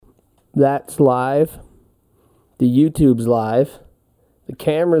That's live. The YouTube's live. The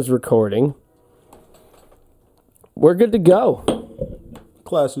camera's recording. We're good to go.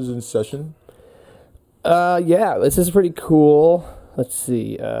 Classes in session. Yeah, this is pretty cool. Let's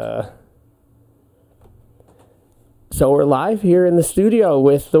see. So we're live here in the studio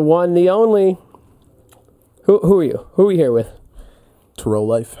with the one, the only. Who are you? Who are we here with? Terrell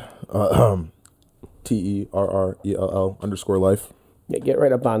Life. TERRELL_life. Yeah, get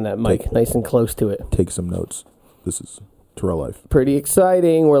right up on that mic, nice and close to it. Take some notes. This is Terrell Life. Pretty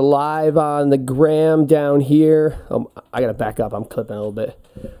exciting. We're live on the gram down here. I gotta back up. I'm clipping a little bit.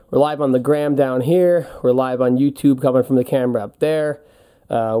 We're live on the gram down here. We're live on YouTube, coming from the camera up there.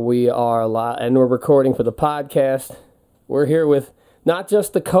 We are live, and we're recording for the podcast. We're here with not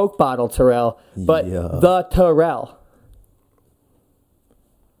just the Coke bottle Terrell, but the Terrell.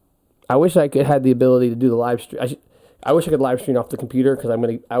 I wish I could had the ability to do the live stream. I wish I could live stream off the computer because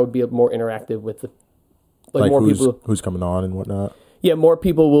I would be more interactive with the more people who's coming on and whatnot. Yeah, more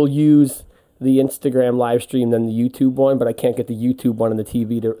people will use the Instagram live stream than the YouTube one, but I can't get the YouTube one on the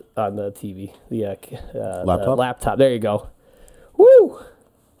TV laptop. There you go. Woo!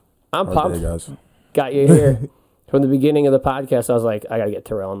 I'm pumped. Guys. Got you here. From the beginning of the podcast, I was like, I gotta get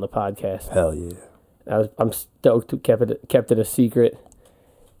Terrell on the podcast. Hell yeah! I'm stoked. Kept it a secret.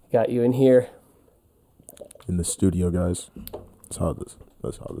 Got you in here. In the studio, guys. That's how this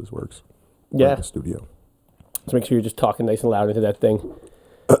works. Yeah. Like the studio. So make sure you're just talking nice and loud into that thing.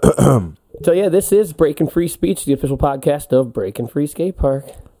 So yeah, this is Breaking Free Speech, the official podcast of Breaking Free Skate Park.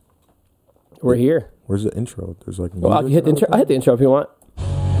 We're here. Where's the intro? There's like. I'll hit the intro. I hit the intro if you want.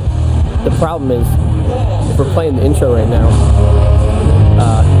 The problem is, if we're playing the intro right now,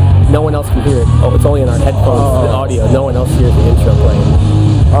 no one else can hear it. Oh, it's only in our headphones, the audio. No one else hears the intro playing.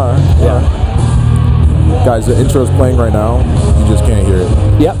 All right. Yeah. Guys, the intro's playing right now. You just can't hear it.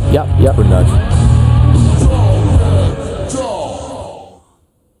 Yep. Pretty nice.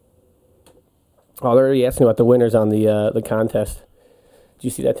 Oh, they're already asking about the winners on the contest. Did you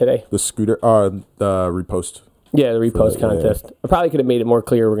see that today? The scooter, the repost. Yeah, the repost contest. Yeah. I probably could have made it more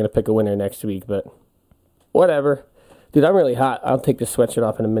clear we're going to pick a winner next week, but whatever. Dude, I'm really hot. I'll take this sweatshirt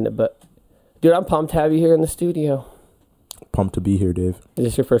off in a minute, but dude, I'm pumped to have you here in the studio. Pumped to be here, Dave. Is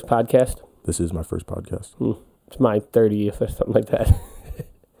this your first podcast? This is my first podcast. It's my 30th or something like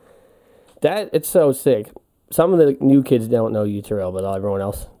that. It's so sick. Some of the new kids don't know you, Terrell, but everyone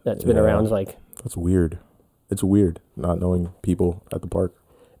else that's been around is like... That's weird. It's weird not knowing people at the park.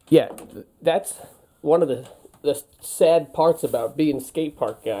 Yeah, that's one of the sad parts about being a skate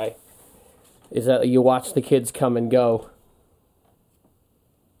park guy is that you watch the kids come and go.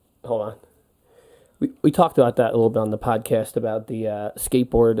 Hold on. We talked about that a little bit on the podcast about the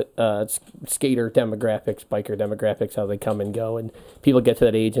skateboard skater demographics, biker demographics, how they come and go, and people get to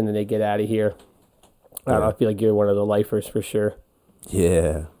that age and then they get out of here. I don't know, I feel like you're one of the lifers for sure.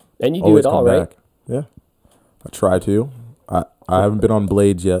 Yeah. And you do it all, right? Yeah. I try to. I haven't been on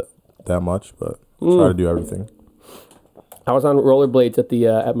blades yet that much, but I try to do everything. I was on rollerblades at the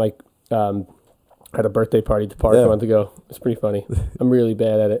at my at a birthday party at the park a month ago. It's pretty funny. I'm really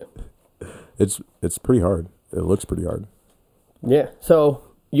bad at it. It's pretty hard. It looks pretty hard. Yeah. So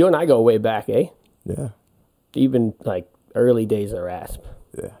you and I go way back, eh? Yeah. Even like early days of RASP.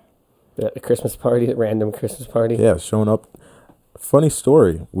 Yeah. At a Christmas party, a random Christmas party. Yeah, showing up. Funny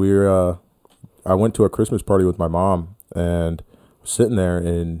story. I went to a Christmas party with my mom and was sitting there,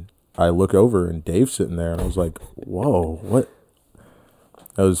 and I look over and Dave's sitting there, and I was like, "Whoa, what?"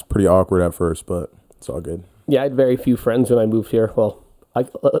 That was pretty awkward at first, but it's all good. Yeah, I had very few friends when I moved here. Well,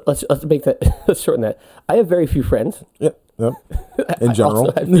 let's make that let's shorten that. I have very few friends. Yep. In general, I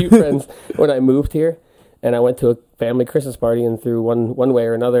also had few friends when I moved here, and I went to a family Christmas party, and through one way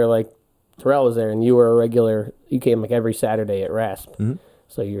or another, like Terrell was there, and you were a regular. You came like every Saturday at RASP,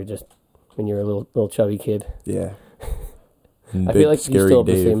 so you were just when you were a little chubby kid. Yeah. I feel like you still have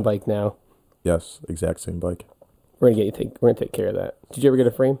the same bike now. Yes, exact same bike. We're gonna take care of that. Did you ever get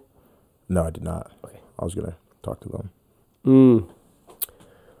a frame? No, I did not. Okay. I was gonna talk to them.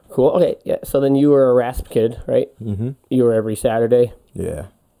 Cool. Okay. Yeah. So then you were a RASP kid, right? Mm-hmm. You were every Saturday. Yeah.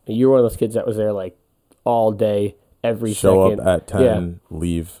 You were one of those kids that was there like all day, every Show second. up at 10,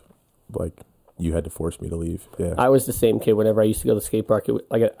 leave. Like you had to force me to leave. Yeah. I was the same kid. Whenever I used to go to the skate park,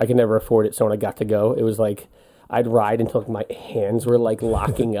 I could never afford it. So when I got to go, it was like I'd ride until my hands were like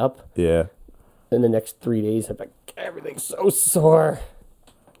locking up. Yeah. In the next 3 days, I'm like, everything's so sore.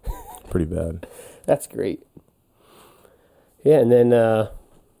 Pretty bad. That's great. Yeah, and then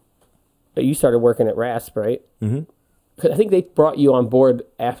you started working at RASP, right? Mm-hmm. I think they brought you on board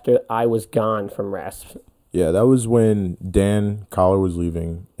after I was gone from RASP. Yeah, that was when Dan Collar was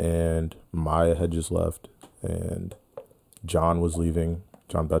leaving and Maya had just left and John was leaving,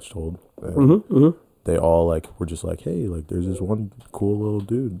 John Betchtold. And they all like were just like, hey, like there's this one cool little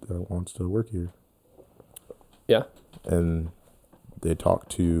dude that wants to work here. Yeah. And they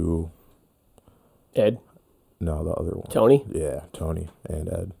talked to Ed. No, the other one. Tony? Yeah, Tony and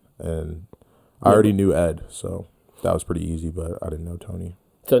Ed. And I already knew Ed, so that was pretty easy, but I didn't know Tony.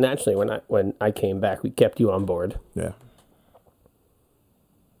 So naturally, when I came back, we kept you on board. Yeah.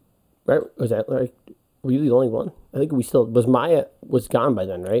 Right? Was that like, were you the only one? I think Maya was gone by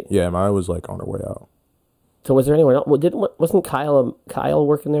then, right? Yeah, Maya was like on her way out. So was there anyone else? Well, wasn't Kyle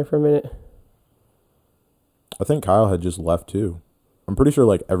working there for a minute? I think Kyle had just left too. I'm pretty sure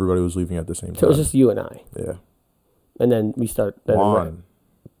like everybody was leaving at the same time. So it was just you and I. Yeah. And then we start. Juan.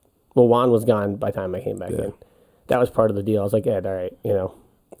 Well, Juan was gone by the time I came back in. That was part of the deal. I was like, Ed, all right, Yeah.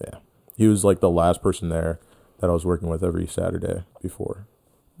 He was like the last person there that I was working with every Saturday before.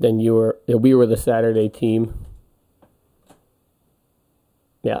 Then we were the Saturday team.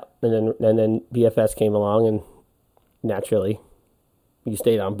 Yeah, and then BFS came along, and naturally, you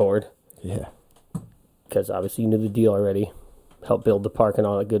stayed on board. Yeah. Because obviously you knew the deal already. Helped build the park and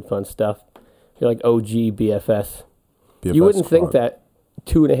all that good fun stuff. You're like OG BFS. You wouldn't think that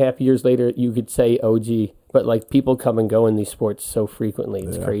 2.5 years later you could say OG, but like people come and go in these sports so frequently,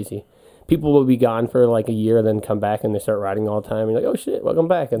 it's crazy. People will be gone for like a year, then come back and they start riding all the time. And you're like, oh shit, welcome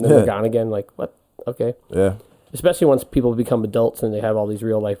back, and then they're gone again. Like what? Okay. Yeah. Especially once people become adults and they have all these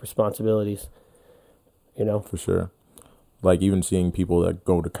real life responsibilities. For sure. Like even seeing people that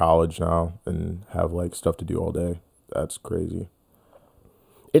go to college now and have like stuff to do all day, that's crazy.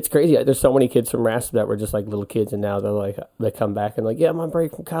 It's crazy. There's so many kids from Rasp that were just like little kids, and now they're like, they come back and like, yeah, I'm on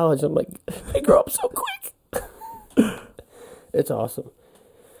break from college. I'm like, they grow up so quick. It's awesome.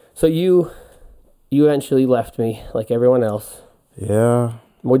 So you eventually left me like everyone else. Yeah.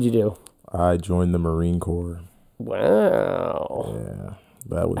 What'd you do? I joined the Marine Corps. Wow. Yeah.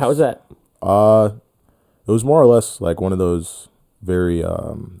 That was. How was that? It was more or less like one of those very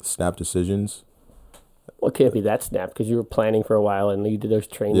snap decisions. Well, it can't be that snap because you were planning for a while and you did those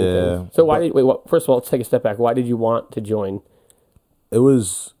training things. So first of all, let's take a step back. Why did you want to join? It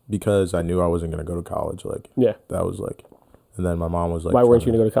was because I knew I wasn't going to go to college. Like, yeah. That was like, and then my mom was like, why weren't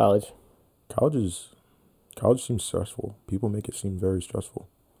you going to go to college? College seems stressful. People make it seem very stressful.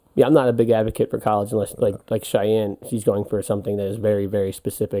 Yeah, I'm not a big advocate for college unless like Cheyenne, she's going for something that is very, very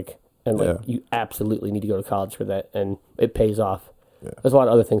specific. And you absolutely need to go to college for that, and it pays off. Yeah. There's a lot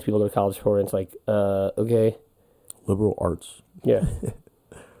of other things people go to college for, and it's like, okay. Liberal arts. Yeah.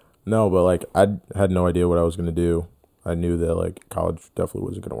 No, but like I had no idea what I was going to do. I knew that like college definitely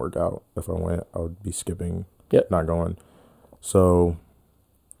wasn't going to work out. If I went, I would be skipping, not going. So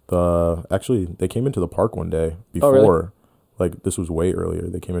they came into the park one day before. Oh, really? Like this was way earlier.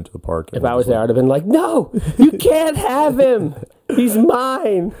 They came into the park. If I was there, I'd have been like, no, you can't have him. He's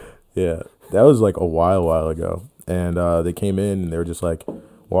mine. Yeah, that was like a while ago. And they came in and they were just like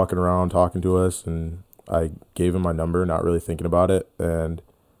walking around talking to us. And I gave them my number, not really thinking about it. And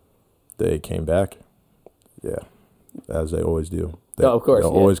they came back. Yeah, as they always do. Of course.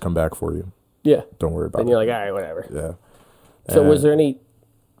 They'll always come back for you. Yeah. Don't worry about it. And you're like, all right, whatever. Yeah. So was there any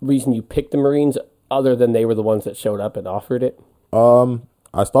reason you picked the Marines other than they were the ones that showed up and offered it?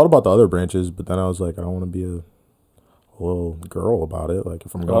 I thought about the other branches, but then I was like, I don't want to be a little girl about it. Like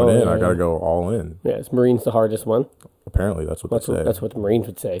if I'm going I gotta go all in. Yeah, is Marines the hardest one? Apparently that's what they say. That's what the Marines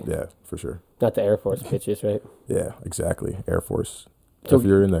would say. Yeah, for sure. Not the Air Force bitches, right? Yeah, exactly. Air Force. So if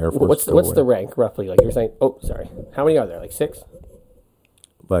you're in the Air Force, what's the rank roughly? Like you're saying? Oh, sorry. How many are there? Like 6?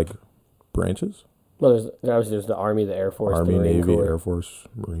 Like branches? Well, there's the Army, the Air Force, Army, the Marine Navy, Corps. Air Force,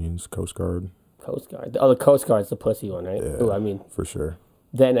 Marines, Coast Guard. Coast Guard. The Coast Guard's the pussy one, right? Yeah, Ooh, I mean, for sure.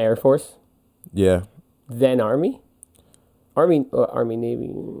 Then Air Force. Yeah. Then Army. Army,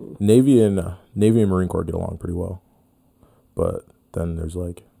 Navy. Navy and Marine Corps get along pretty well, but then there's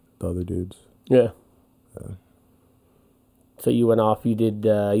like the other dudes. Yeah. So you went off. You did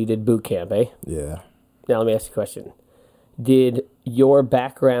boot camp, eh? Yeah. Now let me ask you a question. Did your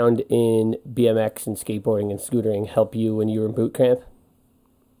background in BMX and skateboarding and scootering help you when you were in boot camp?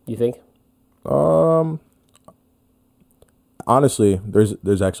 Do you think? Honestly,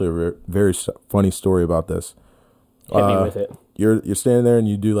 there's actually a very funny story about this. Hit me with it. You're standing there and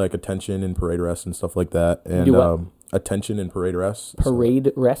you do like attention and parade arrest and stuff like that. And do what? Attention and parade arrest.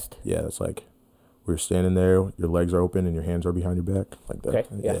 Parade rest? Yeah, it's like we're standing there, your legs are open and your hands are behind your back like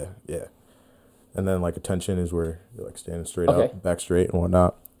that. Okay. Yeah. And then like attention is where you're like standing straight up, back straight and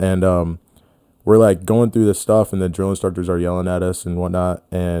whatnot. And we're like going through this stuff, and the drill instructors are yelling at us and whatnot.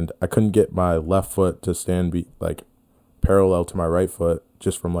 And I couldn't get my left foot to stand like parallel to my right foot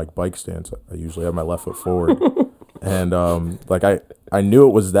just from like bike stance. I usually have my left foot forward, and like I knew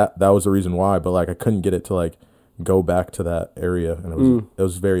it was that was the reason why, but like I couldn't get it to like go back to that area, and it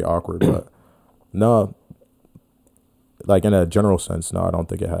was very awkward. But no, like in a general sense, no, I don't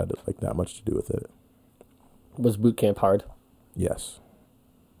think it had like that much to do with it. Was boot camp hard? Yes,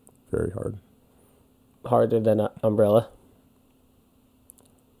 very hard. Harder than Umbrella?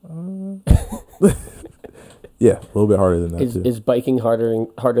 Yeah, a little bit harder than that too. Is biking harder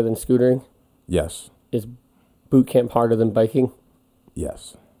than scootering? Yes. Is boot camp harder than biking?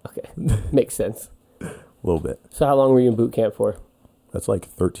 Yes. Okay, makes sense. A little bit. So how long were you in boot camp for? That's like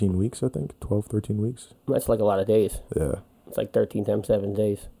 13 weeks, I think. 12, 13 weeks. That's like a lot of days. Yeah. It's like 13 times 7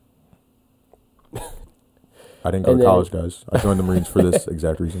 days. I didn't go to college, guys. I joined the Marines for this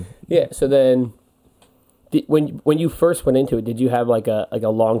exact reason. Yeah, so then when you first went into it, did you have like a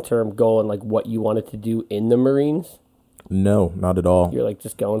long-term goal and like what you wanted to do in the Marines? No, not at all. You're like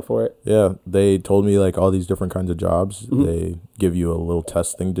just going for it? Yeah, they told me like all these different kinds of jobs. Mm-hmm. They give you a little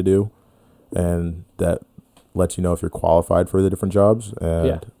test thing to do, and that lets you know if you're qualified for the different jobs. And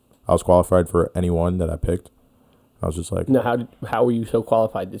yeah. I was qualified for any one that I picked. I was just like... Now, how were you so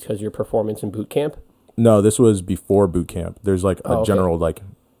qualified? Because of your performance in boot camp? No, this was before boot camp. There's like a general like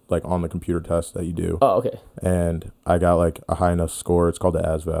on the computer test that you do. Oh, okay. And I got like a high enough score. It's called the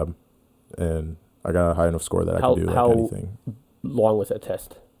ASVAB. And I got a high enough score that I could do like anything. How long was that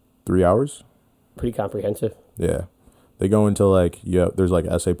test? 3 hours. Pretty comprehensive. Yeah. They go into like, there's like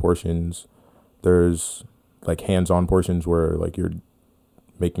essay portions. There's like hands-on portions where like you're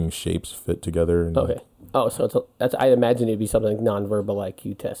making shapes fit together. And okay. Oh, so that's I imagine it'd be something like nonverbal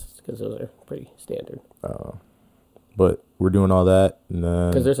IQ tests because those are pretty standard. But we're doing all that, and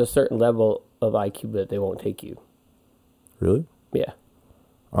then because there's a certain level of IQ that they won't take you. Really? Yeah.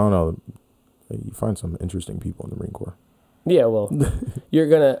 I don't know. You find some interesting people in the Marine Corps. Yeah, well, you're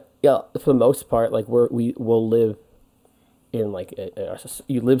gonna for the most part, like we will live in like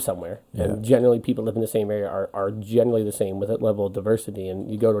you live somewhere, and generally people live in the same area are generally the same with that level of diversity. And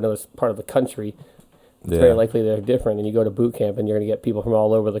you go to another part of the country. It's very likely they're different, and you go to boot camp, and you're going to get people from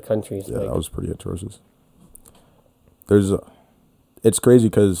all over the country. So that was pretty atrocious. It's crazy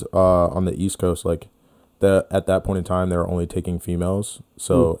because on the East Coast, like at that point in time, they were only taking females,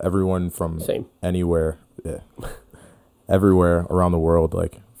 so everyone from anywhere, everywhere around the world,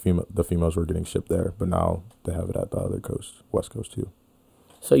 like the females were getting shipped there. But now they have it at the other coast, West Coast too.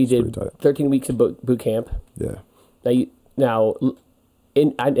 So you did 13 weeks of boot camp. Yeah. Now.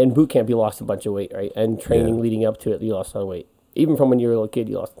 In boot camp, you lost a bunch of weight, right? And training leading up to it, you lost a ton of weight. Even from when you were a little kid,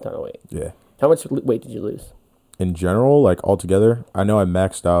 you lost a ton of weight. Yeah. How much weight did you lose? In general, like altogether, I know I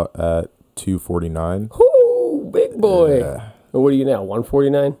maxed out at 249. Ooh, big boy. Yeah. What are you now,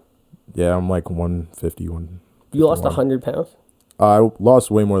 149? Yeah, I'm like 150. You lost 100 pounds? I lost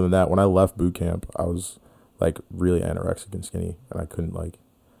way more than that. When I left boot camp, I was like really anorexic and skinny, and I couldn't like...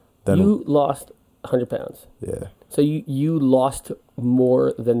 You lost 100 pounds? Yeah. So you lost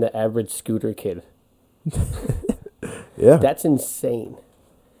more than the average scooter kid. Yeah. That's insane.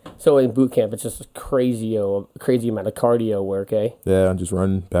 So in boot camp, it's just a crazy amount of cardio work, eh? Yeah, I'm just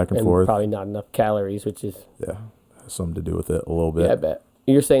running back and forth. Probably not enough calories, which is... Yeah, has something to do with it a little bit. Yeah, I bet.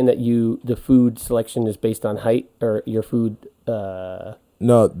 You're saying that the food selection is based on height, or your food...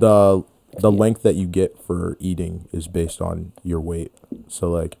 No, the length that you get for eating is based on your weight. So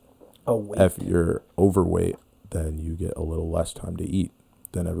like, if you're overweight, then you get a little less time to eat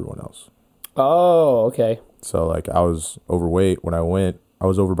than everyone else. Oh, okay. So like, I was overweight when I went. I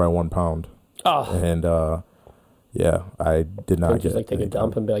was over by 1 pound. Oh. And I did not get... Just like take a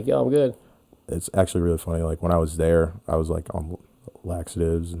dump and be like, yo, I'm good. It's actually really funny. Like when I was there, I was like on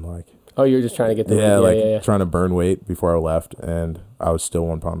laxatives and like... Oh, you're just trying to get the... trying to burn weight before I left, and I was still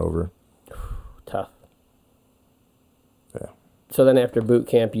 1 pound over. Tough. Yeah. So then after boot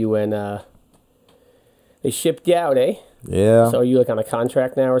camp, you went... They shipped you out, eh? Yeah. So are you like on a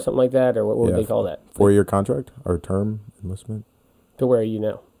contract now or something like that? Or what would they call that? 4-year contract or term enlistment. So where are you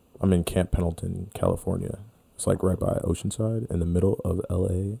now? I'm in Camp Pendleton, California. It's like right by Oceanside in the middle of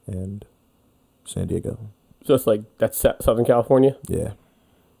LA and San Diego. So it's like, that's Southern California? Yeah.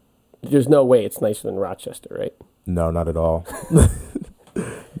 There's no way it's nicer than Rochester, right? No, not at all.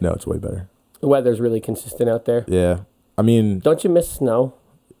 No, it's way better. The weather's really consistent out there. Yeah. I mean... Don't you miss snow?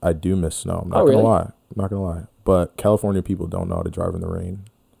 I do miss snow. I'm not going to lie. But California people don't know how to drive in the rain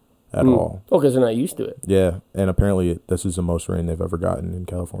at all. Oh, because they're not used to it. Yeah. And apparently this is the most rain they've ever gotten in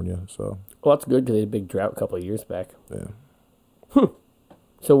California. So. Well, that's good because they had a big drought a couple of years back. Yeah.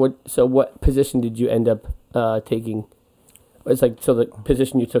 So what position did you end up taking? It's like, so the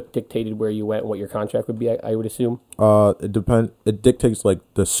position you took dictated where you went and what your contract would be, I would assume? It dictates like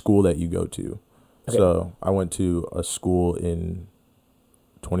the school that you go to. Okay. So I went to a school in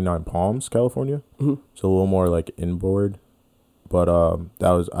 29 Palms, California. Mm-hmm. So a little more like inboard. But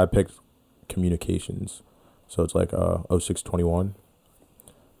I picked communications. So it's like 0621,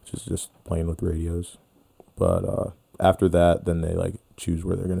 which is just playing with radios. But after that, then they like choose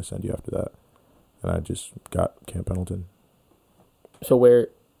where they're going to send you after that. And I just got Camp Pendleton. So where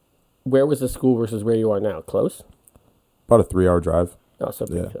was the school versus where you are now? Close? About a 3-hour drive. Oh, so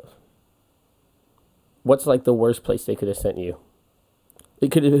pretty Yeah. close. What's like the worst place they could have sent you?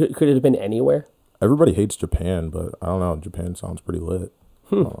 Could it have been anywhere? Everybody hates Japan, but I don't know. Japan sounds pretty lit.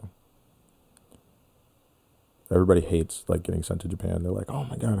 I don't know. Everybody hates like getting sent to Japan. They're like, "Oh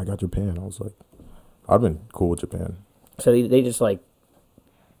my god, I got Japan." I was like, "I've been cool with Japan." So they just like,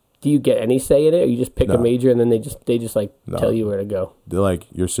 do you get any say in it, or you just pick a No. major and then they just like No. tell you where to go? They're like,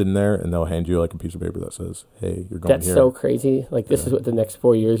 you're sitting there and they'll hand you like a piece of paper that says, "Hey, you're going That's here." so crazy. Like, this Yeah. is what the next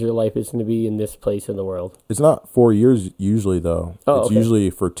 4 years of your life is going to be in this place in the world. It's not 4 years usually though. Oh, it's okay. usually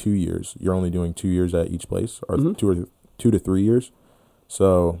for 2 years. You're only doing 2 years at each place, or Mhm. 2 to 3 years.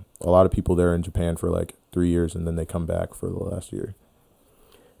 So a lot of people there in Japan for like 3 years, and then they come back for the last year.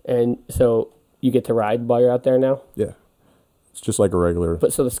 And so you get to ride while you're out there now? Yeah, it's just like a regular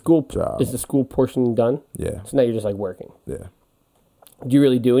But so the school, job. is the school portion done? Yeah, So now you're just like working. yeah. Do you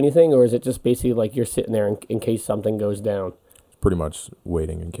really do anything, or is it just basically like you're sitting there in case something goes down? Pretty much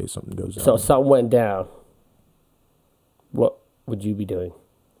waiting in case something goes down. So if something went down, what would you be doing?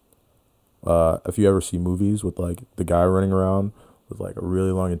 If you ever see movies with like the guy running around with like a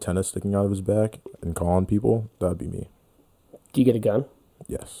really long antenna sticking out of his back and calling people, that'd be me. Do you get a gun?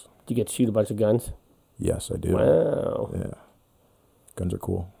 Yes. Do you get to shoot a bunch of guns? Yes, I do. Wow. Yeah. Guns are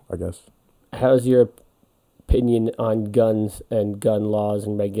cool, I guess. How's your opinion on guns and gun laws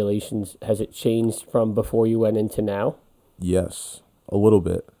and regulations? Has it changed from before you went into now? Yes. A little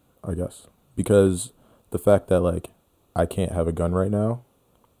bit, I guess. Because the fact that like I can't have a gun right now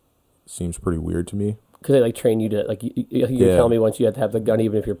seems pretty weird to me. Because they like train you to like you're Yeah. telling me once you have to have the gun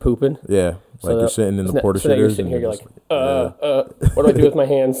even if you're pooping. Yeah. So Like that- you're sitting in the porta so now you're shitters sitting and here, you're like, just what do I do with my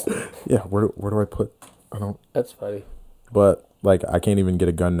hands? yeah, where do I put I don't That's funny. but like I can't even get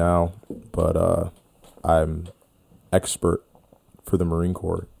a gun now, but I'm expert for the Marine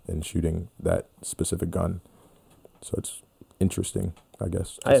Corps in shooting that specific gun. So it's interesting, I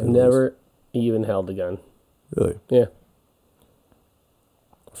guess. to I have say the least. never even held a gun. Really. Yeah.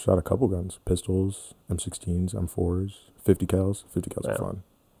 I've shot a couple guns, pistols, M16s, M4s, 50 cals. 50 cals are Wow. fun.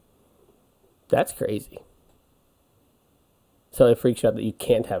 That's crazy. So it freaks you out that you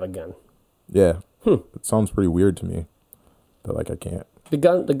can't have a gun. Yeah. Hmm. It sounds pretty weird to me that like I can't. The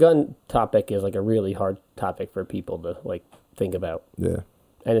gun topic is like a really hard topic for people to like think about. Yeah.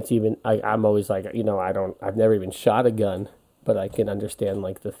 And it's even I'm always like, I've never even shot a gun, but I can understand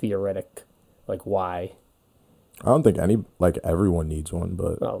like the theoretic, like why. I don't think everyone needs one,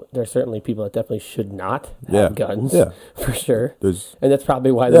 but Well, there's certainly people that definitely should not have Yeah. guns. Yeah. For sure. there's And that's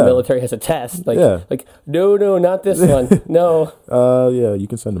probably why the Yeah. military has a test. Like, Yeah. like no, not this one. No. yeah, you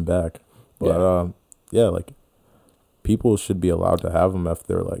can send them back. But yeah, like people should be allowed to have them if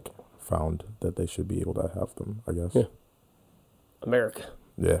they're like found that they should be able to have them, I guess. Yeah. America.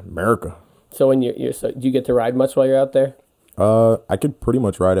 Yeah, America. So when so do you get to ride much while you're out there? I could pretty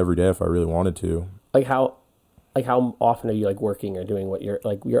much ride every day if I really wanted to. Like how often are you like working or doing what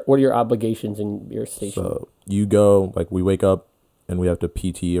what are your obligations in your station? So you go, like we wake up and we have to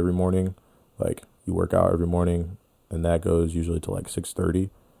PT every morning. Like you work out every morning and that goes usually to like 6:30.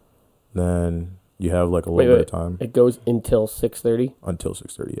 Then you have like a little bit of time It goes until 6:30 until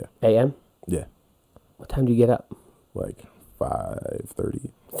 6:30, yeah. a.m. Yeah. What time do you get up? Like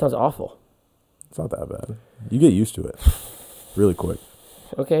 5:30. It sounds awful. It's not that bad. You get used to it really quick.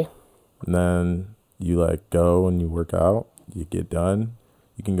 Okay. And then you like go and you work out, you get done,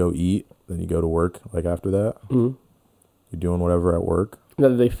 you can go eat, then you go to work like after that. Mm-hmm. You're doing whatever at work. Now,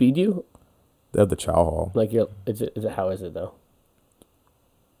 do they feed you? They have the chow hall. Like how is it though?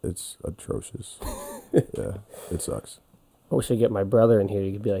 It's atrocious. Yeah, it sucks. I wish I get my brother in here.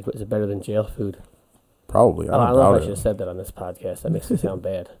 You could be like, is it better than jail food? Probably. I I don't don't know if I doubt should have it. said that on this podcast. That makes me sound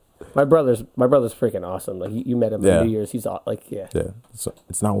bad. My brother's freaking awesome. Like you met him Yeah. for New Year's. He's like, yeah. Yeah,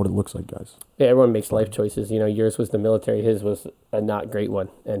 it's not what it looks like, guys. Yeah, everyone makes life choices. Yours was the military. His was a not great one.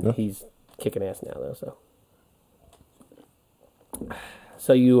 And Yeah. he's kicking ass now, though.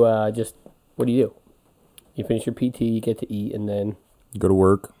 So you what do? You finish your PT, you get to eat, and then You go to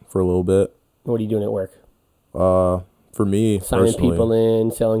work for a little bit. what are you doing at work? for me Signing personally, people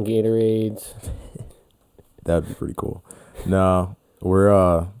in, selling Gatorades. that'd be pretty cool. No, we're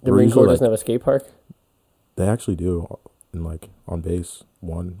The we're Marine Corps usually doesn't like, have a skate park? they actually do, in like on base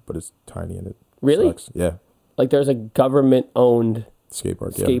one, but it's tiny and it Really? sucks. Yeah, Like there's a government-owned skate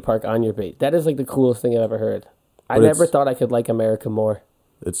park. skate Yeah, park on your base. That is like the coolest thing I've ever heard. I But never it's- thought I could like America more.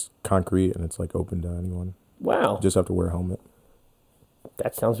 it's concrete and it's like open to anyone. Wow. You just have to wear a helmet.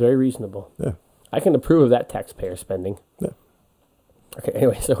 That sounds very reasonable. Yeah. I can approve of that taxpayer spending. Yeah. Okay,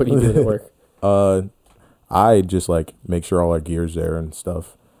 anyway, so what do you do at work? I just like make sure all our gear's there and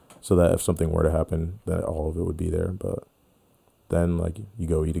stuff, so that if something were to happen, that all of it would be there. But then like you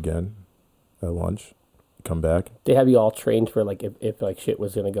go eat again at lunch, you come back. They have you all trained for like if like shit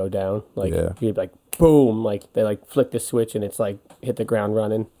was gonna go down. Like Yeah. you'd be like boom, like they like flick the switch and it's like hit the ground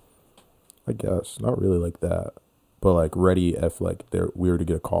running. I guess not really like that, but like ready if like we were to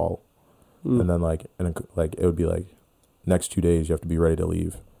get a call, and then like like it would be like next 2 days you have to be ready to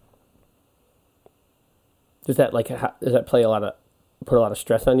leave. Does that like does that put a lot of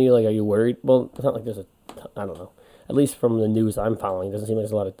stress on you? Like, are you worried? Well, it's not like there's I don't know. At least from the news I'm following, it doesn't seem like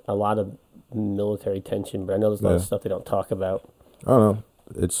there's a lot of military tension. But I know there's a lot of Yeah. stuff they don't talk about. I don't know.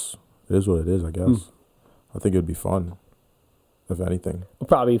 It is what it is. I guess. I think it'd be fun, if anything.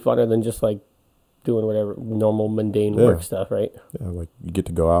 Probably funner than just like doing whatever normal mundane Yeah. work stuff, right? Yeah, like you get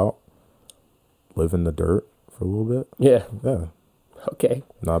to go out, live in the dirt for a little bit. Yeah. Yeah, Okay.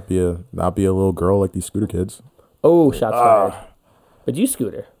 not be a little girl like these scooter kids. Oh, shots fired. But you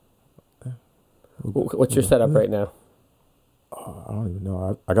scooter. What's your setup right now? I don't even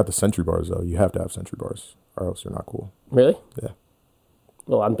know. I got the Sentry bars though. You have to have Sentry bars, or else you're not cool. Really? Yeah.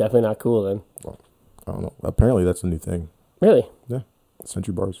 Well, I'm definitely not cool then. I don't know. Apparently that's a new thing. Really? Yeah,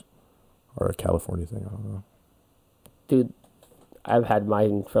 Sentry bars, or a California thing. I don't know. Dude, I've had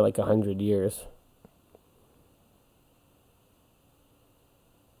mine for like 100 years.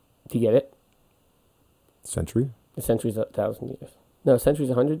 Do you get it? Sentry. A century's 1,000 years. No, a century's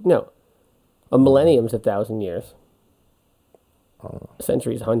 100? No. A millennium's 1,000 years. A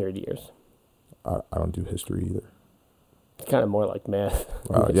century's 100 years. I don't do history either. It's kind of more like math.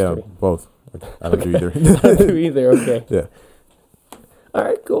 than Yeah, history. both. Like, I don't do either. I don't do either, okay. Yeah, All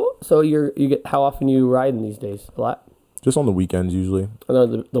right, cool. So you get how often you riding these days? A lot? just on the weekends usually. I know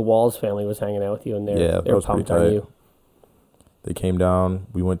the Walls family was hanging out with you and Yeah, they that were was pretty pumped on tight. you. They came down.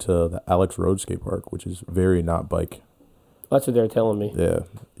 We went to the Alex Road Skate Park, which is very not bike. That's what they were telling me. Yeah,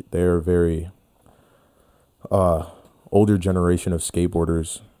 they're very older generation of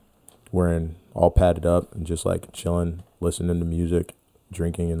skateboarders, wearing all padded up and just like chilling, listening to music,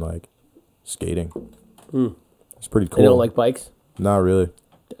 drinking, and like skating. It's pretty cool. They don't like bikes? Not really.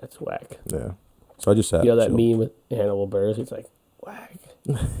 That's whack. Yeah. So I just sat. You know that chilled. meme with Hannibal Buress? It's like, whack.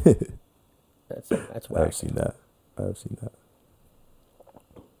 That's I've whack. seen that. I've seen that.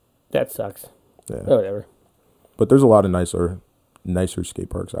 That sucks. Yeah. Oh, whatever. But there's a lot of nicer skate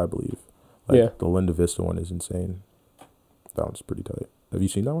parks, I believe. Like Yeah. the Linda Vista one is insane. That one's pretty tight. Have you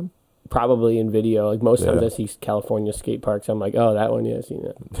seen that one? Probably in video. Like most times Yeah. I see California skate parks. I'm like, oh, that one. Yeah, I've seen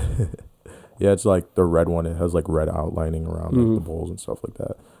that. Yeah, it's like the red one. It has like red outlining around like, Mm-hmm. the bowls and stuff like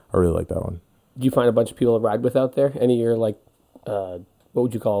that. I really like that one. Do you find a bunch of people to ride with out there? Any of your like, what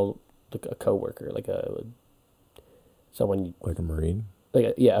would you call like a coworker, like someone Like a Marine.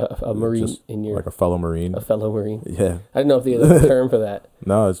 like a Marine Just in your like a fellow Marine. a fellow Marine? Yeah. I don't know if there's a term for that.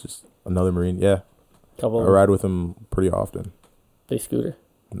 No, it's just another Marine. Yeah. Couple. I ride with him pretty often. They scooter.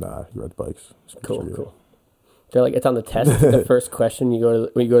 Nah, he rides bikes. Cool. They're like, it's on the test. The first question when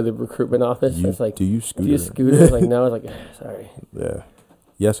you go to the recruitment office. It's like, do you do scooter? you scooter? It's like, no. It's like, sorry. Yeah.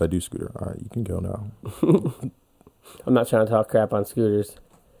 Yes, I do scooter. All right, you can go now. I'm not trying to talk crap on scooters.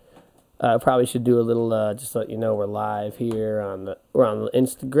 Probably should do a little, just to let you know, we're live here we're on the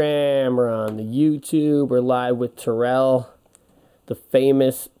Instagram, we're on the YouTube, we're live with Terrell, the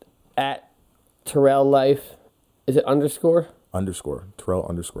famous at Terrell Life. Is it underscore? Underscore. Terrell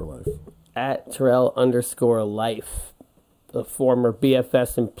underscore life. At Terrell underscore Life, the former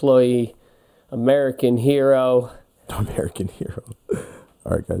BFS employee, American hero. American hero.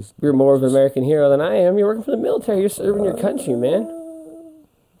 All right, guys. You're more of an American hero than I am. You're working for the military. You're serving your country, man.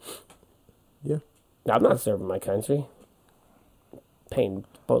 Yeah. I'm not serving my country. Paying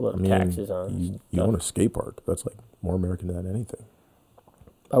boatload of taxes on. You own a skate park. That's like more American than anything.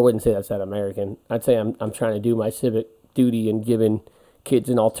 I wouldn't say that's that American. I'd say I'm trying to do my civic duty and giving kids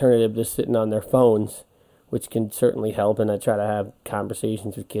an alternative to sitting on their phones, which can certainly help. And I try to have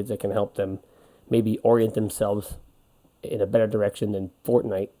conversations with kids that can help them maybe orient themselves in a better direction than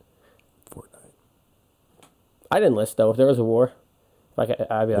Fortnite. I'd enlist though if there was a war. Like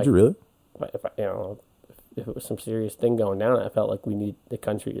I'd be Did like, you really? if if it was some serious thing going down, I felt like we need the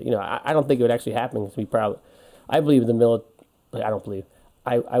country. You know, I don't think it would actually happen because I believe the military. Like, I don't believe.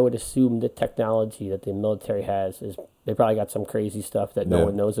 I would assume the technology that the military has is they probably got some crazy stuff that no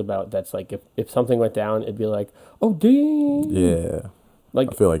one knows about. That's like if something went down, it'd be like, oh dang. Yeah. Like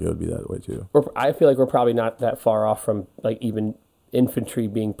I feel like it would be that way too. I feel like we're probably not that far off from like even infantry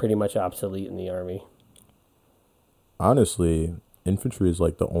being pretty much obsolete in the army. Honestly, infantry is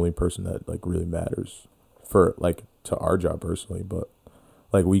like the only person that like really matters for like to our job personally, but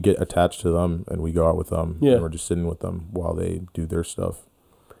like we get attached to them and we go out with them and we're just sitting with them while they do their stuff.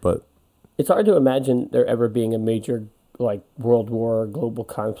 But it's hard to imagine there ever being a major like world war or global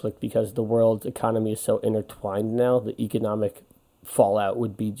conflict because the world's economy is so intertwined now. The economic fallout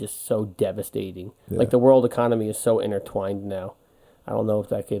would be just so devastating. Yeah. Like the world economy is so intertwined now. I don't know if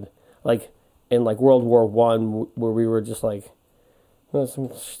that could like in like World War I where we were just like some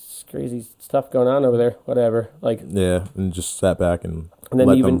crazy stuff going on over there, whatever. Like and just sat back and then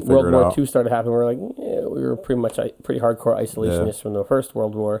let even them figure World it War out. II started happening. We're like, we were pretty hardcore isolationists from the First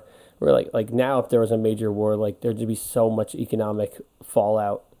World War. We're like now, if there was a major war, like there'd be so much economic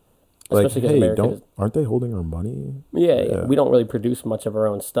fallout. Especially like, hey, America aren't they holding our money? Yeah, we don't really produce much of our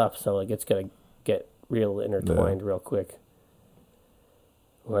own stuff, so like it's gonna get real intertwined real quick.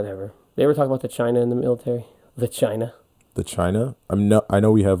 Whatever. They ever talk about the China in the military? The China. I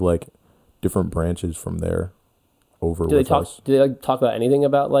know we have like different branches from there over with us. Do they like talk about anything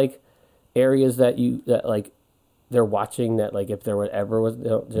about like areas that like they're watching that like if there whatever was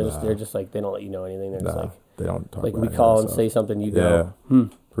they're just like they don't let you know anything. They're just like they don't talk like about we call and say something you go.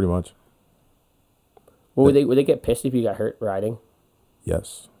 Pretty much. Well, would they get pissed if you got hurt riding?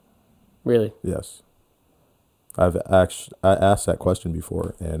 Yes. Really? Yes. I asked that question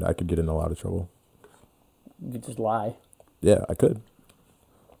before and I could get in a lot of trouble. You could just lie. Yeah, I could.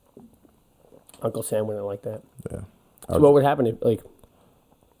 Uncle Sam wouldn't like that. Yeah. So what would happen if, like...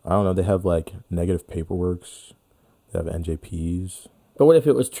 I don't know. They have, like, negative paperworks. They have NJPs. But what if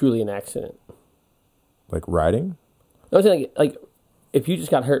it was truly an accident? Like, riding? No, I'm saying, like, if you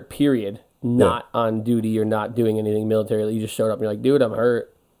just got hurt, period, not on duty or not doing anything military, you just showed up and you're like, dude, I'm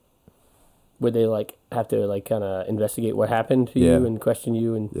hurt. Would they, like, have to, like, kind of investigate what happened to you and question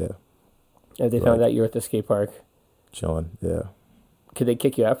you? And if they found out you were at the skate park? Chilling, yeah. Could they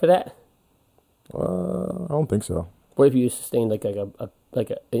kick you out for that? I don't think so. What if you sustained like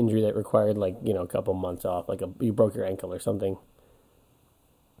a injury that required like a couple months off, like you broke your ankle or something?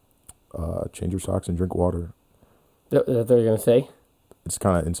 Change your socks and drink water. That's what they're gonna say. It's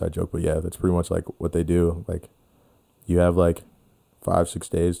kind of inside joke, but yeah, that's pretty much like what they do. Like, you have like 5-6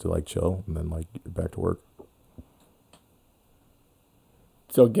 days to like chill, and then like you're back to work.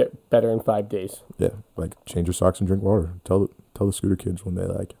 So get better in 5 days. Yeah, like change your socks and drink water. Tell the scooter kids when they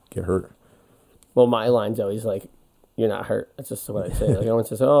like get hurt. Well, my line's always like, "You're not hurt." That's just what I say. Like everyone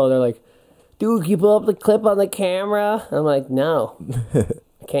says, "Oh," they're like, "Dude, can you pull up the clip on the camera?" I'm like, "No,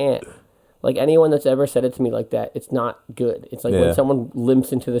 I can't." Like anyone that's ever said it to me like that, it's not good. It's like when someone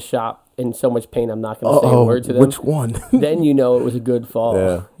limps into the shop in so much pain, I'm not going to say a word to them. Which one? Then you know it was a good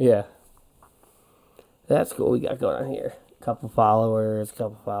fall. Yeah. That's cool. We got going on here. Couple followers.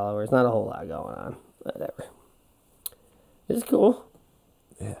 Not a whole lot going on. Whatever. It's cool.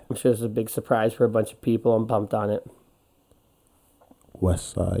 Yeah. I'm sure it's a big surprise for a bunch of people. I'm pumped on it. West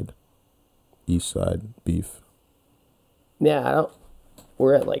side, east side, beef. Yeah,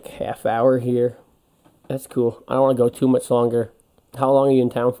 we're at like half hour here. That's cool. I don't want to go too much longer. How long are you in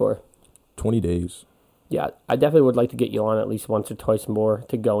town for? 20 days. Yeah, I definitely would like to get you on at least once or twice more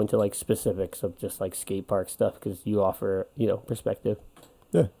to go into like specifics of just like skate park stuff because you offer, perspective.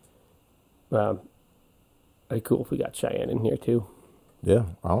 Yeah. It'd be cool if we got Cheyenne in here too. Yeah,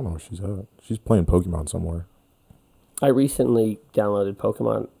 I don't know where she's at. She's playing Pokemon somewhere. I recently downloaded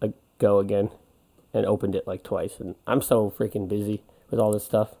Pokemon Go again and opened it like twice, and I'm so freaking busy with all this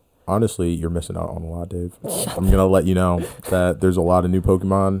stuff. Honestly, you're missing out on a lot, Dave. I'm going to let you know that there's a lot of new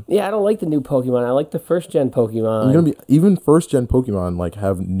Pokemon. Yeah, I don't like the new Pokemon. I like the first-gen Pokemon. You're gonna be, even first-gen Pokemon, like,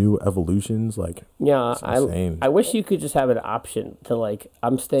 have new evolutions. Like, yeah, insane. I wish you could just have an option to, like,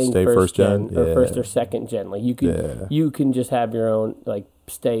 I'm staying first gen or first or second gen. Like, you can just have your own, like,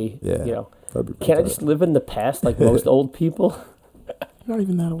 stay, Can't I just live in the past like most old people? You're not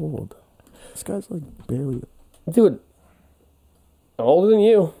even that old. This guy's, like, barely... Dude, I'm older than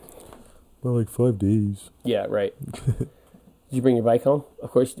you. Well, like 5 days. Yeah, right. Did you bring your bike home?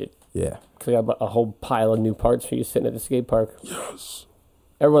 Of course you did. Yeah. Because I got a whole pile of new parts for you sitting at the skate park. Yes.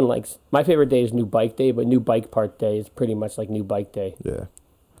 Everyone likes... My favorite day is new bike day, but new bike part day is pretty much like new bike day. Yeah.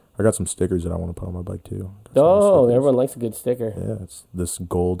 I got some stickers that I want to put on my bike, too. Oh, everyone likes a good sticker. Yeah, it's this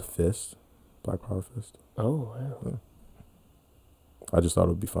gold fist. Black Power Fist. Oh, wow. Yeah. I just thought it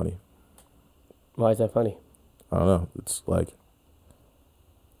would be funny. Why is that funny? I don't know. It's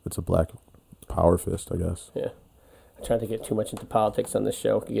a Black Power Fist, I guess. Yeah. I'm trying to get too much into politics on this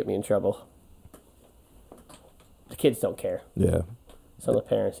show. It could get me in trouble. The kids don't care. Yeah. Some of the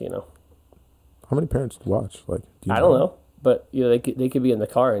parents, How many parents watch? Like, do you I don't know. But, they could be in the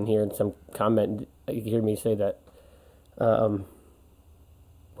car and hear some comment. You could hear me say that.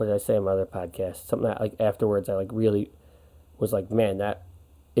 What did I say on my other podcast? Something that, like, afterwards I, like, really was like, man, that,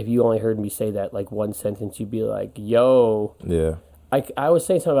 if you only heard me say that, like, one sentence, you'd be like, yo. Yeah. I was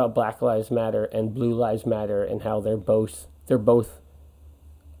saying something about Black Lives Matter and Blue Lives Matter and how they're both like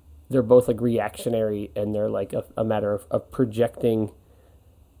reactionary, and they're like a matter of projecting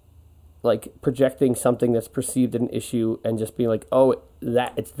something that's perceived an issue and just being like, oh,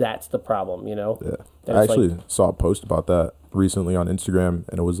 that's the problem, Yeah. That I actually saw a post about that recently on Instagram,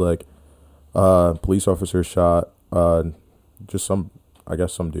 and it was like police officer shot just some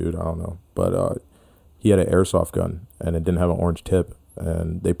dude, I don't know, but he had an airsoft gun and it didn't have an orange tip,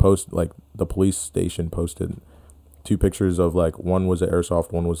 and they the police station posted 2 pictures of, like, one was an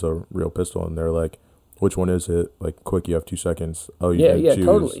airsoft, one was a real pistol, and they're like, which one is it? Like, quick, you have 2 seconds. Oh, you didn't choose.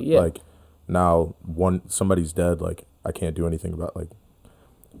 Totally, yeah. Like, now somebody's dead, like, I can't do anything about, like,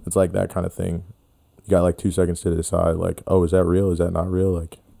 it's like that kind of thing. You got like 2 seconds to decide, like, oh, is that real? Is that not real?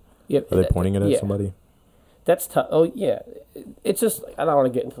 Like, are they pointing it at somebody? That's tough. Oh, yeah. It's just, I don't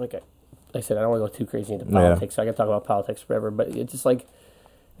want to get into like I said, I don't want to go too crazy into politics. So I can talk about politics forever, but it's just like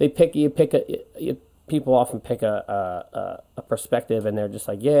people often pick a perspective, and they're just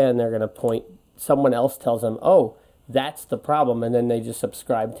like, yeah, and they're going to point, someone else tells them, oh, that's the problem, and then they just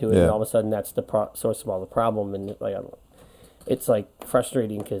subscribe to it, and all of a sudden that's the source of all the problem, and like, it's like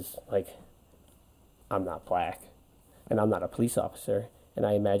frustrating because, like, I'm not black, and I'm not a police officer, and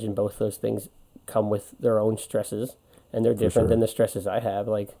I imagine both those things come with their own stresses, and they're different than the stresses I have.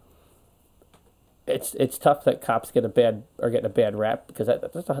 Like, it's tough that cops getting a bad rap, because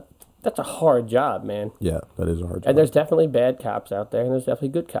that's a hard job, man. Yeah, that is a hard job. And there's definitely bad cops out there, and there's definitely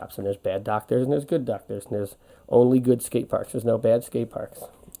good cops, and there's bad doctors, and there's good doctors, and there's only good skate parks. There's no bad skate parks.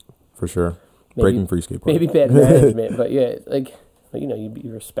 For sure. Breaking free skate parks. Maybe bad management, but yeah, like, you be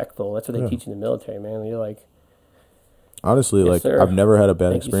respectful. That's what they teach in the military, man. You're like, honestly, yes, like, sir. I've never had a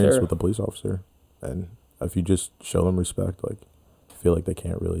bad Thank you, experience sir. with a police officer, and if you just show them respect, like, I feel like they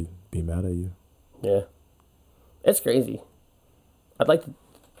can't really be mad at you. Yeah, it's crazy. I don't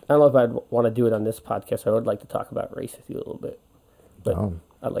know if I'd want to do it on this podcast. I would like to talk about race with you a little bit, but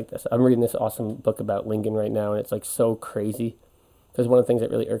I like this. I'm reading this awesome book about Lincoln right now, and it's like so crazy, because one of the things that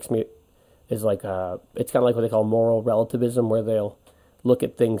really irks me is like it's kind of like what they call moral relativism, where they'll look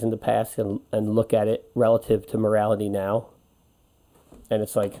at things in the past and look at it relative to morality now, and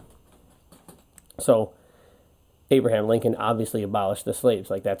it's like, so Abraham Lincoln obviously abolished the slaves.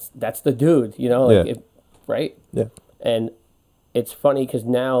 Like, that's the dude, like, right? Yeah. And it's funny because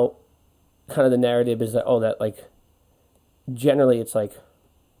now kind of the narrative is that, that, like, generally it's like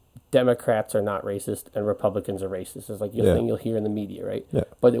Democrats are not racist and Republicans are racist. It's like thing you'll hear in the media, right? Yeah.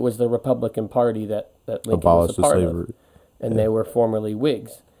 But it was the Republican Party that Lincoln abolished was a part the slavery. of, and they were formerly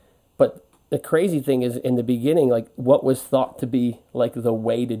Whigs. But the crazy thing is, in the beginning, like, what was thought to be like the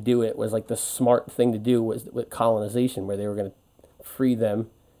way to do it was like the smart thing to do was with colonization, where they were going to free them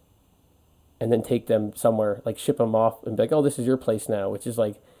and then take them somewhere, like ship them off and be like, oh, this is your place now, which is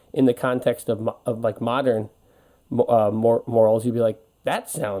like, in the context of like modern morals, you'd be like, that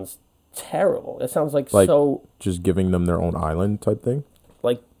sounds terrible. That sounds like so just giving them their own island type thing.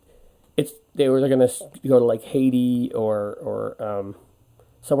 Like, they're going to go to like Haiti or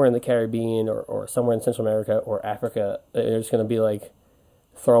somewhere in the Caribbean or somewhere in Central America or Africa. They're just going to be like,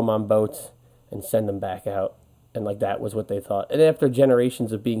 throw them on boats and send them back out. And like, that was what they thought. And after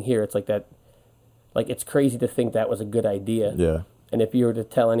generations of being here, it's like that, like, it's crazy to think that was a good idea. Yeah. And if you were to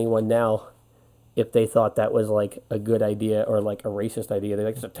tell anyone now, if they thought that was like a good idea or like a racist idea, they're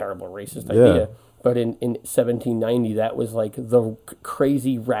like, it's a terrible racist idea. But in 1790, that was like the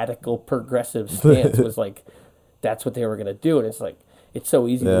crazy radical progressive stance was like, that's what they were going to do. And it's like, it's so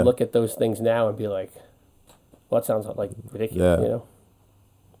easy to look at those things now and be like, well, that sounds like ridiculous,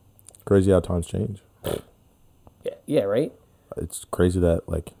 Crazy how times change. Yeah, right? It's crazy that,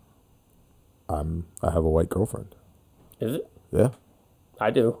 like, I have a white girlfriend. Is it? Yeah. I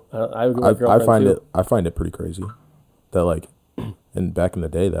do. I find it pretty crazy that, like, and back in the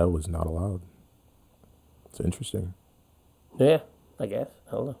day, that was not allowed. It's interesting. Yeah, I guess.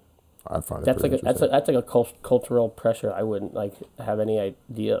 I don't know. I find it that's pretty like interesting. that's like a cultural pressure. I wouldn't like have any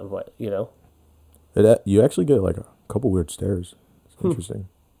idea of what You actually get like a couple weird stares. It's interesting.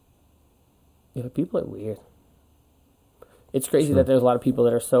 Yeah, people are weird. It's crazy Sure. that there's a lot of people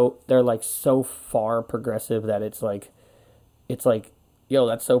that are they're like so far progressive that it's like, yo,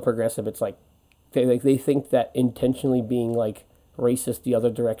 that's so progressive. It's like, they think that intentionally being like racist the other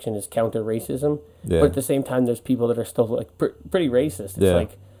direction is counter racism. Yeah. But at the same time, there's people that are still like pretty racist. It's Yeah.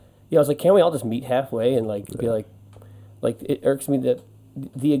 like, I was like, can't we all just meet halfway and like be like it irks me that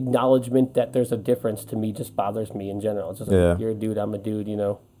the acknowledgement that there's a difference to me just bothers me in general. It's just like, Yeah. you're a dude, I'm a dude,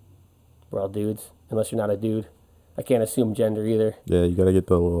 we're all dudes, unless you're not a dude. I can't assume gender either. Yeah, you gotta get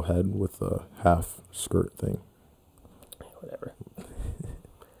the little head with the half skirt thing. Whatever.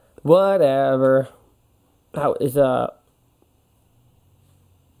 Whatever. How is yeah,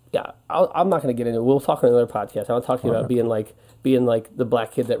 I'm not gonna get into it. We'll talk on another podcast. I want to talk to you about being like the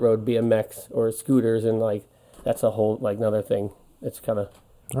black kid that rode BMX or scooters, and like that's a whole like another thing. It's kind of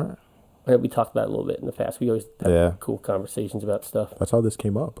All right. we talked about it a little bit in the past. We always have Yeah. cool conversations about stuff. That's how this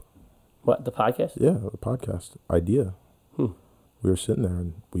came up. What, the podcast? Yeah, the podcast idea. We were sitting there,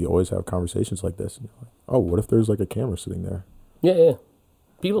 and we always have conversations like this. And you're like, oh, what if there's like a camera sitting there? Yeah.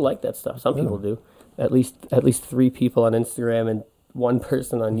 People like that stuff. Some people do. At least 3 people on Instagram and 1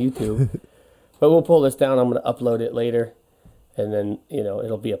 person on YouTube. But we'll pull this down. I'm going to upload it later, and then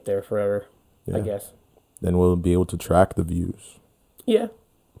it'll be up there forever. Yeah. I guess. Then we'll be able to track the views. Yeah.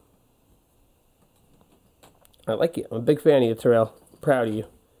 I like you. I'm a big fan of you, Terrell. Proud of you.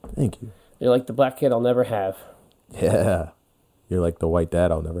 Thank you. You're like the black kid I'll never have. Yeah. You're like the white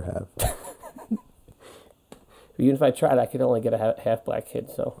dad I'll never have. Even if I tried, I could only get a half black kid.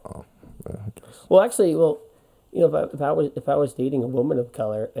 So. Oh, yeah, I guess. Well, actually, if I was dating a woman of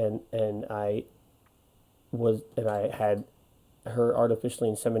color and I had her artificially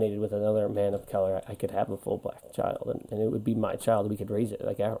inseminated with another man of color, I could have a full black child, and it would be my child. We could raise it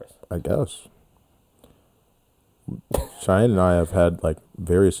like ours. I guess. Cheyenne and I have had like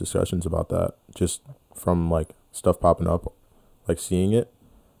various discussions about that, just from like stuff popping up, like seeing it,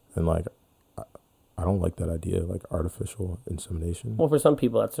 and like I don't like that idea, like artificial insemination. Well, for some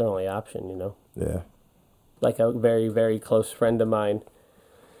people, that's their only option, Yeah. Like a very, very close friend of mine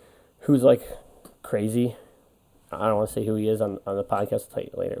who's like crazy. I don't want to say who he is on the podcast. I'll tell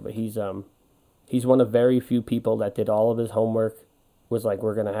you later. But he's one of very few people that did all of his homework, was like,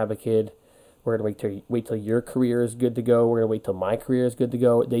 we're going to have a kid. We're going to wait till your career is good to go. We're going to wait till my career is good to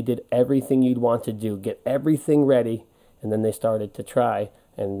go. They did everything you'd want to do, get everything ready. And then they started to try.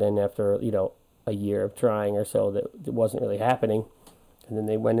 And then after, a year of trying or so, that it wasn't really happening. And then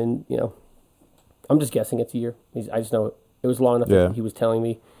they went in, I'm just guessing it's a year. I just know it was long enough that he was telling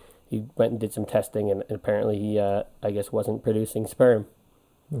me. He went and did some testing, and apparently he, I guess, wasn't producing sperm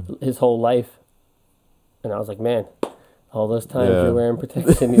his whole life. And I was like, man, all those times you're wearing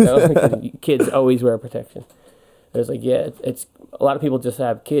protection, kids always wear protection. It was like, yeah, it's a lot of people just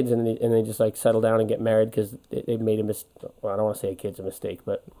have kids and they just like settle down and get married because they made a mistake. Well, I don't want to say a kid's a mistake,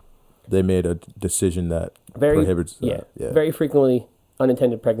 but they made a decision that prohibits that. Yeah. Very frequently,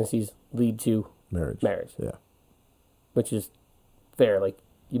 unintended pregnancies lead to marriage. Yeah. Which is fair. Like,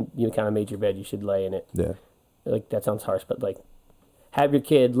 you kind of made your bed, you should lay in it. Yeah. Like, that sounds harsh, but like, have your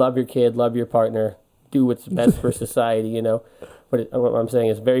kid, love your partner, do what's best for society, What I'm saying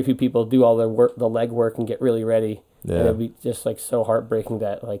is very few people do all the leg work and get really ready. Yeah. And it'd be just like so heartbreaking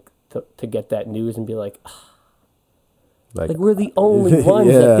that like to get that news and be like, like we're the only ones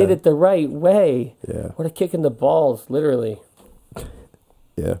that did it the right way. Yeah. What a kick in the balls, literally.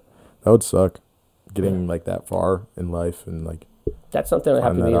 Yeah. That would suck. Getting like that far in life and like that's something that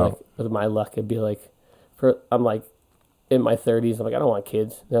happened to me out. like with my luck. It'd be like I'm like in my 30s, I'm like, I don't want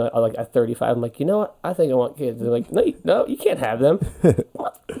kids. And I'm like at 35, I'm like, you know what? I think I want kids. They're like, no, you can't have them.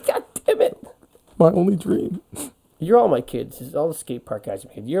 What? God damn it. My only dream. You're all my kids. All the skate park guys are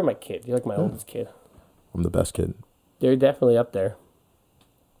my kids. You're my kid. You're like my oldest kid. I'm the best kid. They're definitely up there.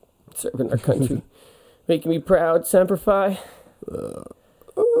 Serving our country. Making me proud, Semper Fi.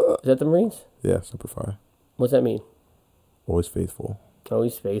 Is that the Marines? Yeah, Semper Fi. What's that mean? Always faithful.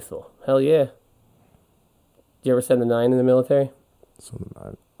 Always faithful. Hell yeah. Did you ever send the 9 in the military? Some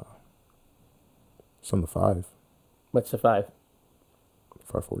 9. Some the 5. What's the 5?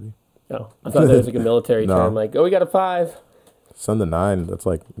 540. Oh, I thought that was like a military No. term. Like, we got a 5. Send the 9. That's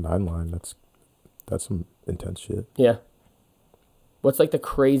like 9 line. That's some intense shit. Yeah. What's like the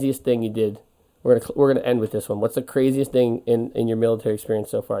craziest thing you did? We're gonna end with this one. What's the craziest thing in your military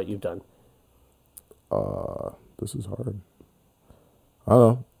experience so far that you've done? This is hard. I don't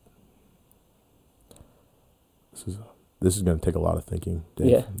know. This is gonna take a lot of thinking, Dave.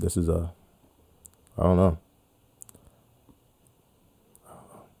 Yeah. This is I don't know.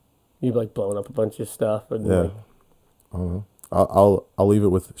 You've like blown up a bunch of stuff, and Yeah. like, I don't know. I'll leave it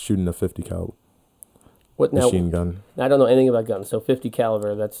with shooting a 50 cal What now? machine gun. I don't know anything about guns. So 50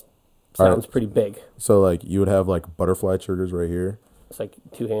 caliber. That sounds pretty big. So like you would have like butterfly triggers right here. It's like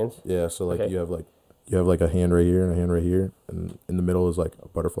 2 hands. Yeah. So like Okay. you have like a hand right here and a hand right here, and in the middle is like a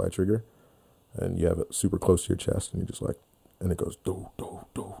butterfly trigger, and you have it super close to your chest, and you just like, and it goes do do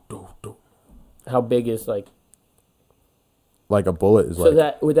do do do. How big is like? Like a bullet is So like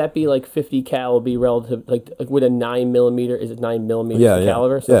that would that be like 50 cal would be relative like would a 9mm is it 9mm Yeah, yeah,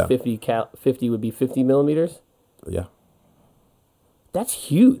 caliber? So yeah. 50 would be 50 millimeters. yeah That's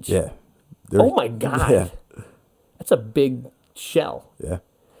huge. yeah. Oh my god. Yeah. That's a big shell. Yeah.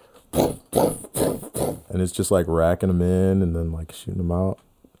 And it's just like racking them in and then like shooting them out.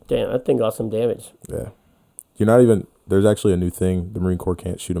 Damn, that thing got some damage. Yeah. You're not even. There's actually a new thing. The Marine Corps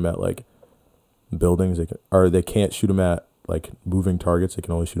can't shoot them at like buildings. They can't shoot them at like moving targets. They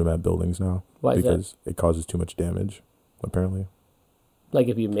can only shoot them at buildings now. Why is that? Because it causes too much damage. Apparently, Like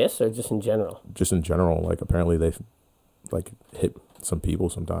if you miss or just in general? just in general, like apparently they like hit some people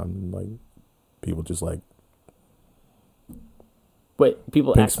sometimes. And, like people just like Wait,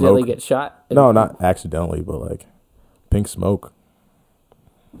 people Pink accidentally smoke. get shot? no, not accidentally, but like pink smoke.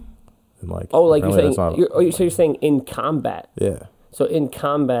 And like Oh, like you're apparently saying that's not- so you're saying in combat. yeah. So in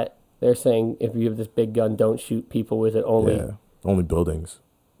combat they're saying if you have this big gun don't shoot people with it only. Yeah. Only buildings.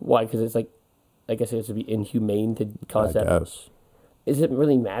 Why? Cuz it's like I guess it would be inhumane to cause I that. guess. Does it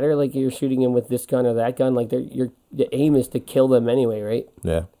really matter like you're shooting him with this gun or that gun? Like the aim is to kill them anyway, right?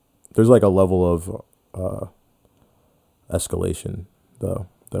 Yeah. There's like a level of escalation though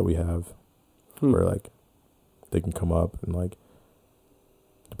that we have where like they can come up and like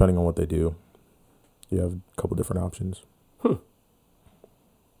depending on what they do, you have a couple different options.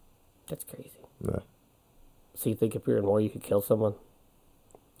 That's crazy. Yeah. So you think if you're in war you could kill someone?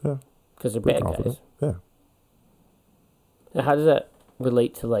 Yeah. Because they're Pretty bad confident. guys. Yeah. Now, how does that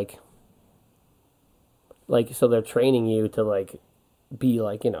relate to like so they're training you to like be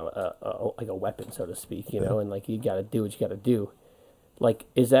like like a weapon so to speak, you know, and like you got to do what you got to do. Like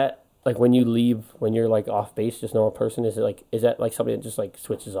is that like when you leave when you're like off base just normal person is that like something that just like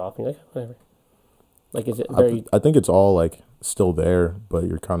switches off and you're like whatever. Like is it very I think it's all like still there, but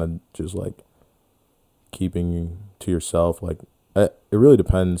you're kind of just like keeping to yourself. Like it really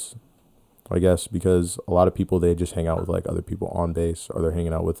depends, I guess, because a lot of people they just hang out with like other people on base, or they're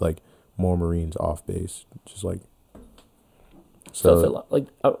hanging out with like more Marines off base, just like. so it's a lot, like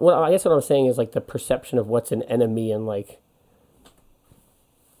well I guess what I'm saying is like the perception of what's an enemy and like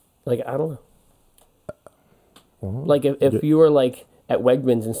I don't know. Like if you were like at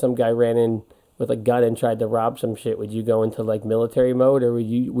Wegmans and some guy ran in with a gun and tried to rob some shit, would you go into like military mode or would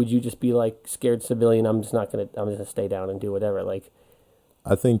you just be like scared civilian? I'm just gonna stay down and do whatever. Like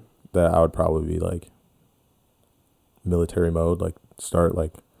I think that I would probably be like military mode, like start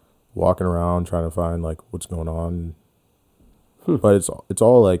like walking around trying to find like what's going on. But it's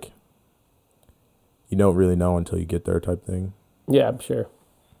all like you don't really know until you get there type thing. yeah, I'm sure.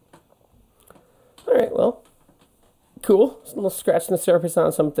 All right, well, cool. Just a little scratching the surface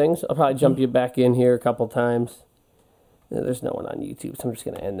on some things. I'll probably jump you back in here a couple times. There's no one on YouTube, so I'm just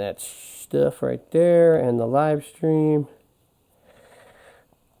gonna end that stuff right there and the live stream.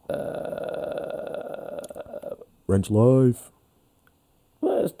 Wrench Live.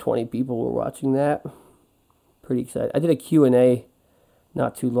 Well, there's 20 people were watching that. Pretty excited. I did a Q&A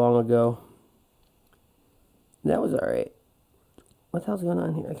not too long ago. That was all right. What the hell's going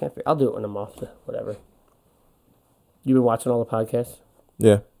on here? I can't figure. I'll do it when I'm off. Whatever. You been watching all the podcasts?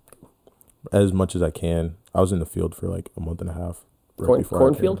 Yeah. As much as I can. I was in the field for like a month and a half. before I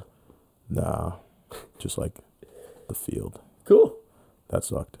Cornfield? came. Nah. Just like the field. Cool. That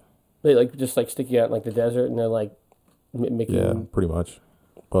sucked. They like just like stick you out in like the desert and they're like making. Yeah, pretty much.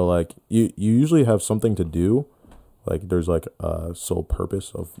 But like you usually have something to do. Like there's like a sole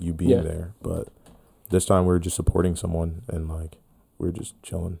purpose of you being there. But this time we were just supporting someone and like we were just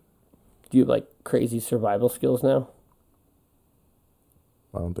chilling. Do you have like crazy survival skills now?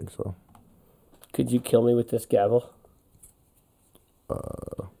 I don't think so. Could you kill me with this gavel?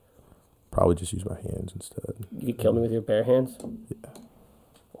 Probably just use my hands instead. You could kill me with your bare hands? Yeah.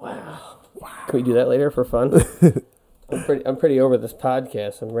 Wow. Can we do that later for fun? I'm pretty over this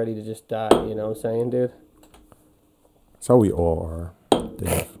podcast. I'm ready to just die, you know what I'm saying, dude? That's how we all are,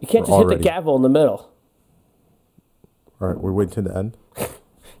 Dave. You can't We're just hit the gavel in the middle. All right, we're waiting to the end.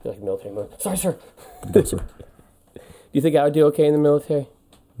 You're like military mode. Sorry, sir. Good, sir. Do you think I would do okay in the military?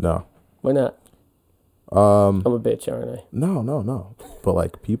 No. Why not? I'm a bitch, aren't I? No. But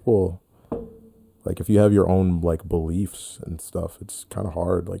like people, like if you have your own like beliefs and stuff, it's kind of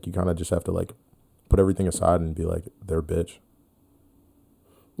hard. Like you kind of just have to like put everything aside and be like, they're a bitch.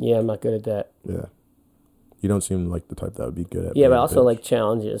 Yeah, I'm not good at that. Yeah. You don't seem like the type that would be good at. Yeah, but being I a also bitch. like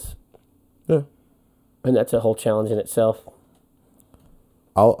challenges. Yeah. And that's a whole challenge in itself.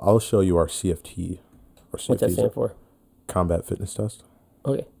 I'll show you our CFT. Our CFT What's that stand for? Combat fitness test.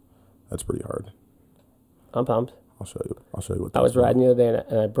 Okay. That's pretty hard. I'm pumped. I'll show you what. I was riding the other day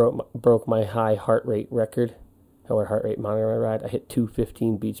and I broke my high heart rate record. I wear heart rate monitor on my ride. I hit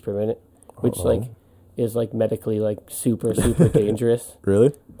 215 beats per minute, which is medically super dangerous.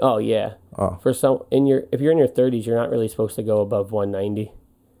 Really? Oh yeah. Oh. If you're in your 30s, you're not really supposed to go above 190.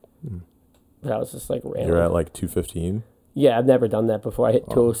 But I was just random. You're at 215. Yeah, I've never done that before. I hit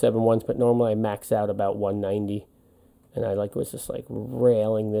 207 once, but normally I max out about 190. And I was just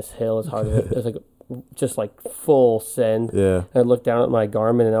railing this hill as hard as it was just full send. Yeah. And I looked down at my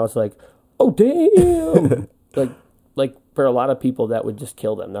Garmin and I was like, oh damn. For a lot of people that would just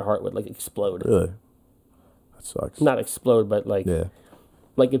kill them. Their heart would explode. Really? That sucks. Not explode, but yeah.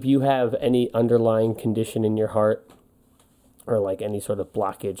 If you have any underlying condition in your heart or any sort of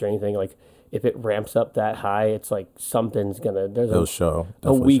blockage or anything, if it ramps up that high, it's something's gonna. It'll show.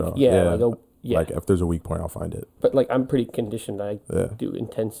 A weak, show. yeah. If there's a weak point, I'll find it. But I'm pretty conditioned. I do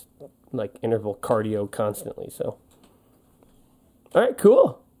intense interval cardio constantly. So, all right,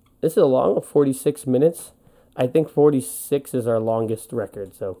 cool. This is a long 46 minutes. I think 46 is our longest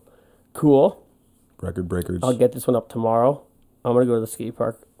record. So, cool. Record breakers. I'll get this one up tomorrow. I'm gonna go to the skate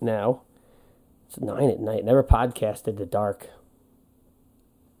park now. It's 9 at night. Never podcasted the dark.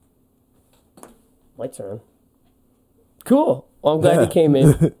 Lights are on. Cool. Well, I'm glad you came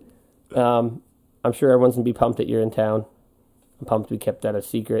in. I'm sure everyone's going to be pumped that you're in town. I'm pumped we kept that a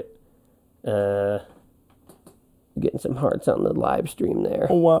secret. Getting some hearts on the live stream there.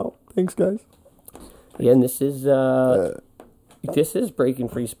 Oh, wow. Thanks, guys. Yeah, and this is Breaking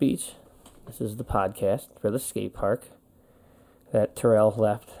Free Speech. This is the podcast for the skate park that Terrell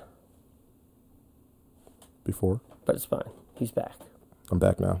left. Before? But it's fine. He's back. I'm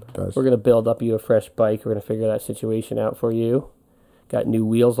back now, guys. We're going to build up you a fresh bike. We're going to figure that situation out for you. Got new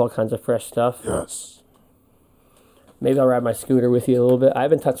wheels, all kinds of fresh stuff. Yes. Maybe I'll ride my scooter with you a little bit. I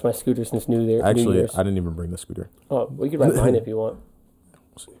haven't touched my scooter since New Year's. Actually, I didn't even bring the scooter. Oh, we could ride mine if you want.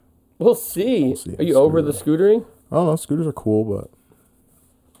 We'll see. We'll see. Are you over the scootering? I don't know. Scooters are cool, but...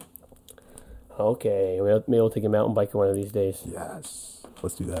 Okay. Maybe we'll take a mountain bike one of these days. Yes.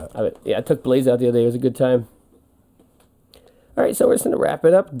 Let's do that. I took Blaze out the other day. It was a good time. All right, so we're just going to wrap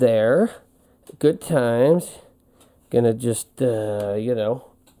it up there. Good times. Gonna just, if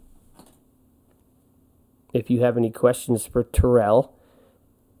you have any questions for Terrell,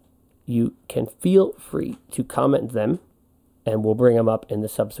 you can feel free to comment them, and we'll bring them up in the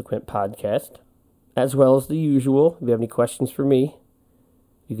subsequent podcast, as well as the usual. If you have any questions for me,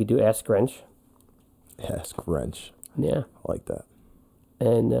 you could do Ask Wrench. Ask Wrench. Yeah. I like that.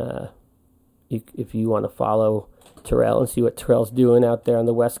 And if you want to follow Terrell and see what Terrell's doing out there on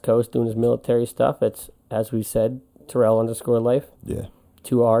the West Coast doing his military stuff, it's, as we said, Terrell_life. Yeah.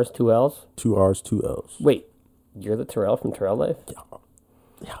 2 R's, 2 L's. 2 R's, 2 L's. Wait, you're the Terrell from Terrell Life?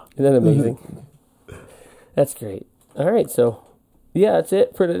 Yeah. Isn't that amazing? That's great. All right, so, yeah, that's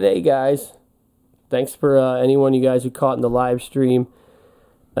it for today, guys. Thanks for anyone you guys who caught in the live stream.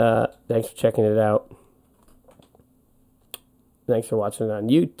 Thanks for checking it out. Thanks for watching it on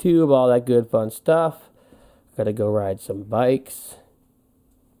YouTube, all that good fun stuff. Got to go ride some bikes.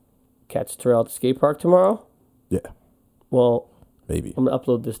 Catch Terrell at the skate park tomorrow? Yeah. Well, maybe. I'm going to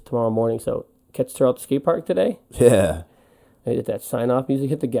upload this tomorrow morning, so catch Terrell at the skate park today? Yeah. I did that sign-off music.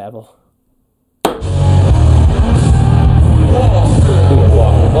 Hit the gavel.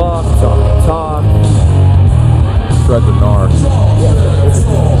 Walk, talk. Shred the gnar.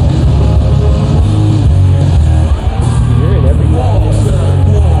 Yeah.